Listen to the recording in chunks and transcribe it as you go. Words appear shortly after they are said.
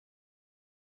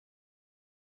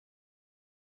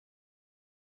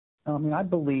I mean, I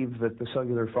believe that the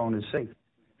cellular phone is safe.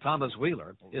 Thomas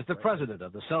Wheeler is the president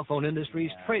of the cell phone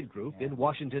industry's trade group in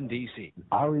Washington, D.C.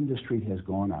 Our industry has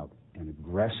gone out and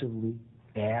aggressively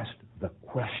asked the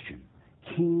question,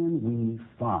 can we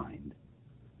find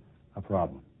a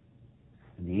problem?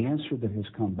 And the answer that has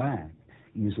come back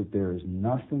is that there is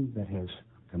nothing that has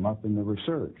come up in the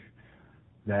research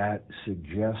that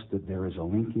suggests that there is a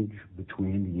linkage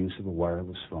between the use of a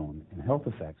wireless phone and health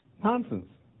effects. Nonsense.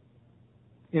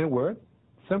 In a word,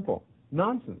 simple.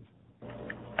 Nonsense.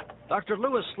 Dr.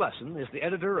 Louis Slesson is the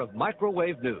editor of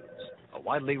Microwave News, a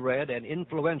widely read and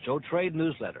influential trade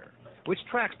newsletter, which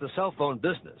tracks the cell phone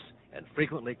business and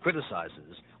frequently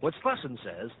criticizes what Slesson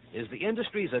says is the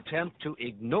industry's attempt to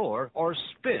ignore or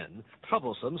spin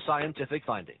troublesome scientific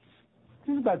findings.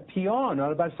 This is about PR,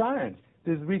 not about science.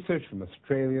 There's research from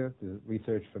Australia, there's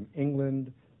research from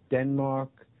England, Denmark,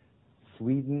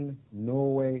 Sweden,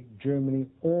 Norway, Germany,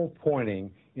 all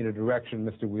pointing in a direction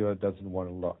Mr. Wheeler doesn't want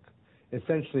to look.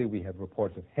 Essentially, we have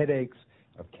reports of headaches,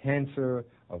 of cancer,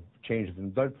 of changes in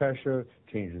blood pressure,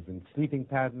 changes in sleeping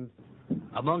patterns.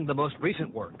 Among the most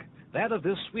recent work, that of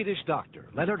this Swedish doctor,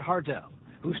 Reynard,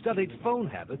 who studied phone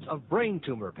habits of brain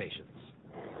tumor patients.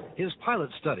 His pilot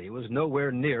study was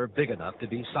nowhere near big enough to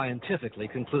be scientifically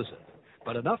conclusive,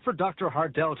 but enough for Dr.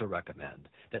 Hardell to recommend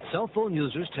that cell phone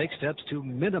users take steps to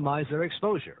minimize their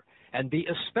exposure and be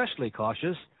especially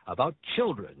cautious about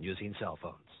children using cell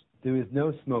phones. There is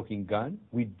no smoking gun.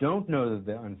 We don't know that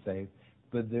they're unsafe,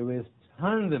 but there is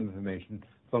tons of information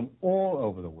from all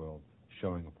over the world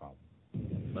showing a problem.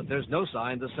 But there's no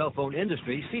sign the cell phone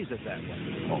industry sees it that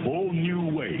way. A whole new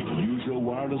way to use your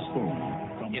wireless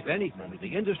phone. If anything,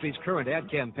 the industry's current ad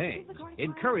campaigns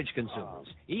encourage consumers,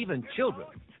 even children,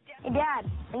 Hey, Dad,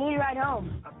 I need a ride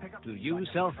home. to use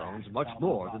cell phones much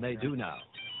more than they do now.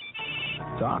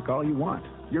 Talk all you want.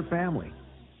 Your family.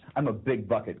 I'm a big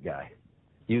bucket guy.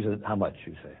 Use it how much,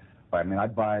 you say? I mean, I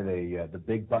buy the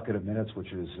big bucket of minutes,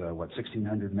 which is,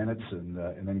 1,600 minutes, and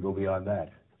then go beyond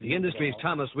that. The industry's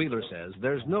Thomas Wheeler says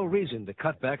there's no reason to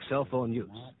cut back cell phone use,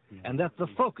 and that the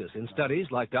focus in studies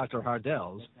like Dr.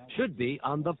 Hardell's should be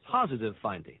on the positive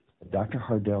findings. Dr.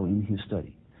 Hardell, in his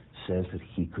study, says that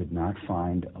he could not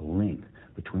find a link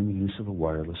between the use of a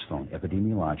wireless phone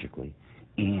epidemiologically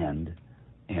and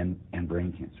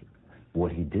brain cancer.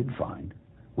 What he did find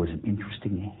was an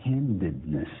interesting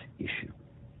handedness issue.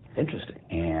 Interesting.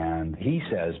 And He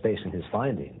says, based on his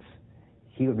findings,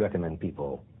 he would recommend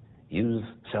people use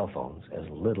cell phones as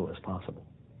little as possible.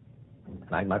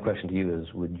 And my question to you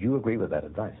is, would you agree with that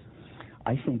advice?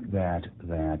 I think that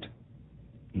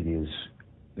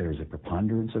there is a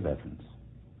preponderance of evidence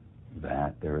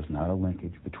that there is not a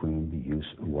linkage between the use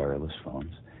of wireless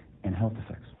phones and health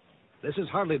effects. This is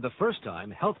hardly the first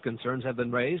time health concerns have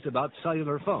been raised about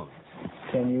cellular phones.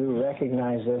 Can you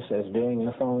recognize this as being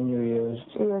the phone you used?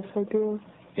 Yes, I do.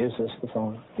 Is this the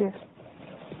phone? Yes.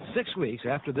 6 weeks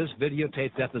after this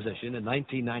videotaped deposition in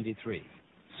 1993,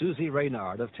 Susie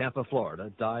Reynard of Tampa,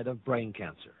 Florida, died of brain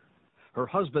cancer. Her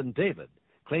husband, David,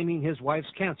 claiming his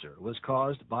wife's cancer was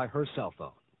caused by her cell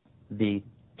phone. The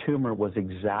tumor was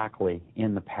exactly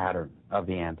in the pattern of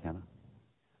the antenna.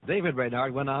 David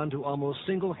Reynard went on to almost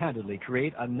single-handedly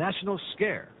create a national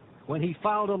scare when he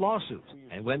filed a lawsuit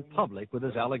and went public with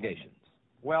his allegations.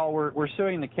 Well, we're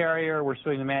suing the carrier, we're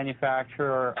suing the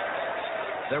manufacturer.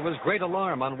 There was great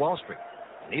alarm on Wall Street.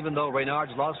 And even though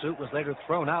Reynard's lawsuit was later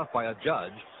thrown out by a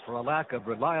judge for a lack of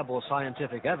reliable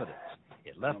scientific evidence,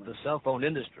 it left the cell phone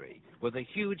industry with a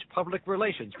huge public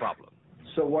relations problem.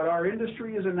 So what our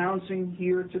industry is announcing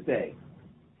here today,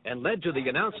 and led to the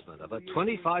announcement of a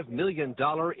 $25 million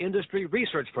industry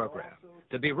research program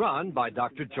to be run by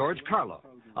Dr. George Carlo,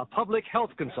 a public health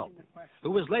consultant,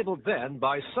 who was labeled then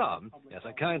by some as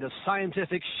a kind of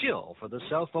scientific shill for the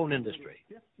cell phone industry.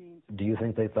 Do you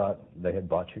think they thought they had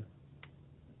bought you?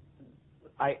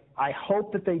 I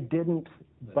hope that they didn't,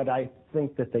 but I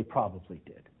think that they probably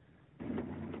did.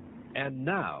 And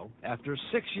now, after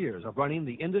 6 years of running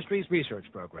the industry's research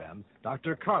program,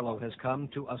 Dr. Carlo has come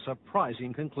to a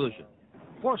surprising conclusion,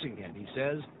 forcing him, he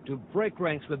says, to break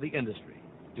ranks with the industry,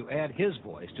 to add his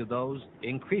voice to those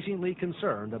increasingly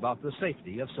concerned about the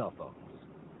safety of cell phones.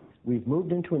 We've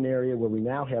moved into an area where we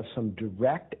now have some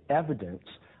direct evidence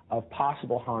of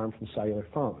possible harm from cellular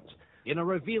phones. In a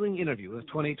revealing interview of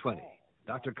 2020,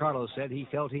 Dr. Carlo said he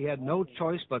felt he had no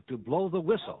choice but to blow the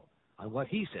whistle on what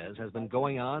he says has been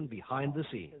going on behind the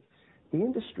scenes. The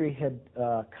industry had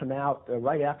come out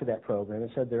right after that program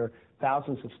and said there are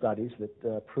thousands of studies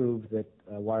that prove that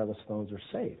wireless phones are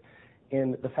safe.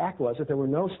 And the fact was that there were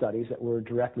no studies that were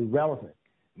directly relevant.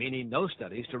 Meaning no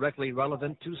studies directly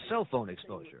relevant to cell phone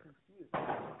exposure.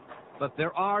 But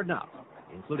there are now,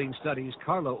 including studies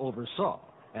Carlo oversaw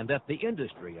and that the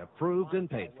industry approved and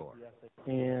paid for.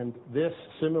 And this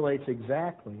simulates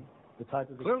exactly the type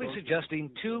of... Clearly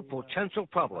suggesting two potential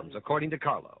problems, according to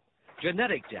Carlo.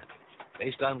 Genetic damage,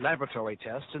 based on laboratory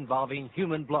tests involving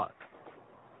human blood,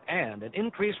 and an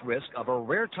increased risk of a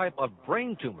rare type of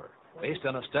brain tumor, based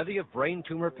on a study of brain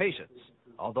tumor patients,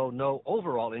 although no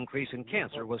overall increase in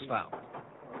cancer was found.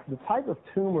 The type of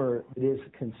tumor is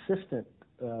consistent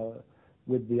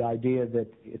with the idea that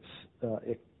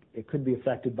it could be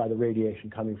affected by the radiation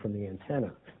coming from the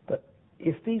antenna. But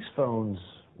if these phones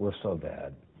were so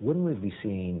bad, wouldn't we be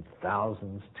seeing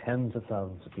thousands, tens of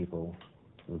thousands of people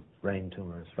with brain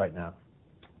tumors right now?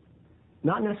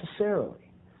 Not necessarily.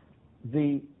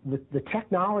 The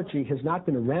technology has not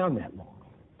been around that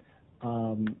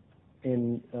long.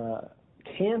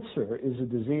 Cancer is a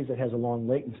disease that has a long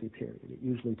latency period. It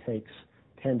usually takes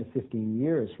 10 to 15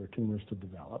 years for tumors to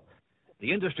develop.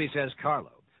 The industry says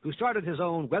Carlo, who started his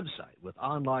own website with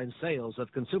online sales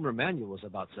of consumer manuals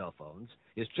about cell phones,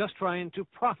 is just trying to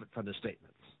profit from his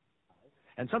statements.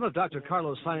 And some of Dr.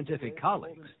 Carlo's scientific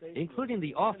colleagues, including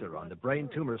the author on the brain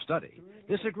tumor study,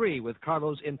 disagree with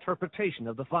Carlo's interpretation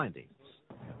of the findings.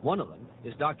 One of them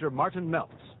is Dr. Martin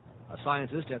Meltz, a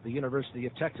scientist at the University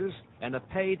of Texas and a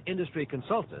paid industry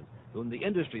consultant whom the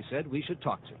industry said we should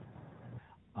talk to.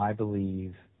 I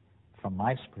believe, from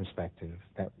my perspective,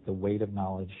 that the weight of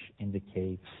knowledge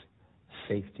indicates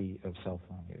safety of cell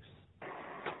phone use.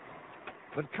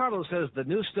 But Carlo says the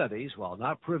new studies, while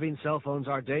not proving cell phones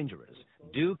are dangerous,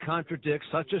 do contradict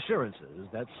such assurances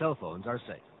that cell phones are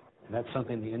safe. And that's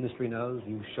something the industry knows?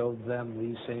 You showed them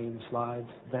these same slides?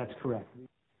 That's correct.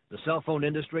 The cell phone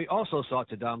industry also sought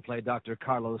to downplay Dr.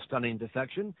 Carlo's stunning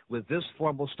defection with this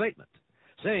formal statement,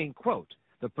 saying, quote,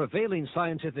 "The prevailing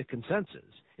scientific consensus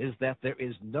is that there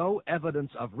is no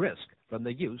evidence of risk from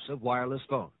the use of wireless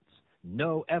phones.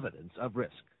 No evidence of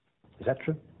risk." Is that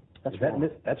true? That's wrong.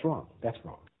 That's wrong. That's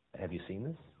wrong. Have you seen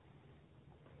this?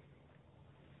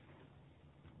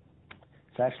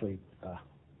 It's actually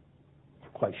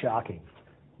quite shocking,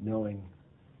 knowing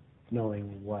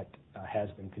what has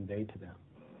been conveyed to them.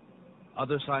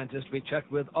 Other scientists we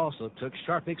checked with also took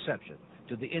sharp exception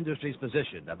to the industry's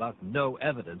position about no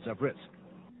evidence of risk.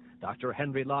 Dr.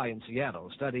 Henry Lai in Seattle,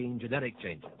 studying genetic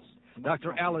changes.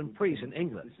 Dr. Alan Priest in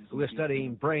England, who is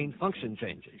studying brain function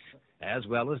changes, as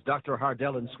well as Dr.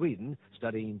 Hardell in Sweden,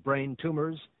 studying brain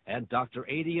tumors, and Dr.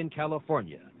 Adey in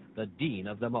California, the dean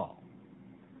of them all.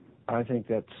 I think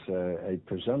that's a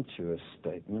presumptuous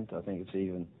statement. I think it's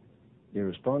even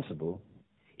irresponsible.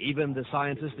 Even the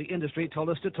scientists the industry told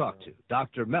us to talk to,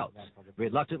 Dr. Meltz,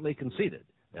 reluctantly conceded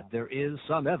that there is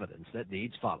some evidence that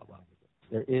needs follow-up.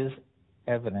 There is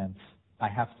evidence, I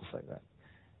have to say that.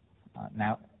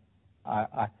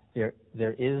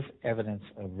 There is evidence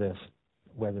of risk.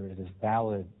 Whether it is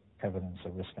valid evidence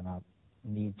of risk or not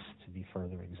needs to be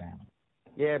further examined.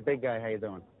 Yeah, big guy, how you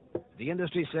doing? The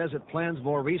industry says it plans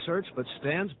more research but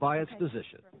stands by its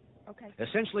position,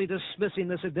 essentially dismissing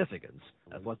the significance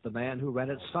of what the man who ran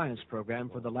its science program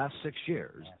for the last 6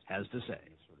 years has to say.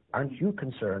 Aren't you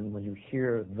concerned when you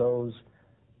hear those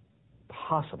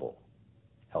possible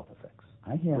health effects?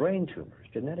 Brain tumors,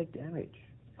 genetic damage.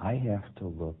 I have to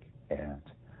look at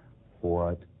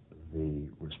what the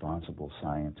responsible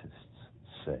scientists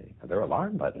say. They're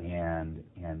alarmed by this. And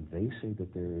they say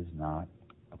that there is not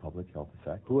a public health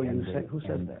effect. Who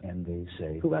says that? And they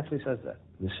say... Who actually says that?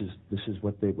 This is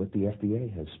what the FDA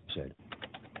has said.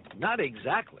 Not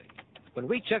exactly. When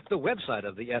we checked the website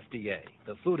of the FDA,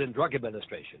 the Food and Drug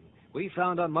Administration, we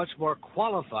found a much more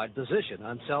qualified position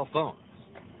on cell phones.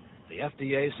 The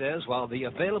FDA says while the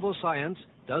available science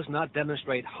does not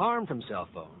demonstrate harm from cell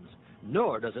phones,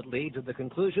 nor does it lead to the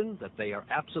conclusion that they are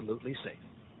absolutely safe.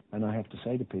 And I have to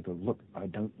say to people, look, I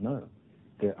don't know.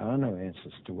 There are no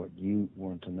answers to what you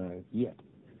want to know yet.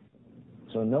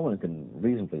 So no one can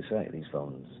reasonably say these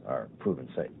phones are proven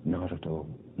safe? Not at all.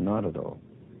 Not at all.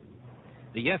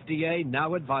 The FDA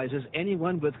now advises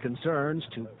anyone with concerns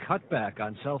to cut back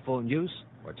on cell phone use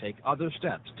or take other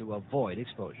steps to avoid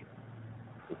exposure.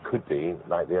 It could be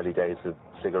like the early days of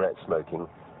cigarette smoking.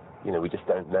 You know, we just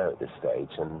don't know at this stage.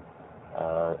 And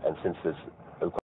since there's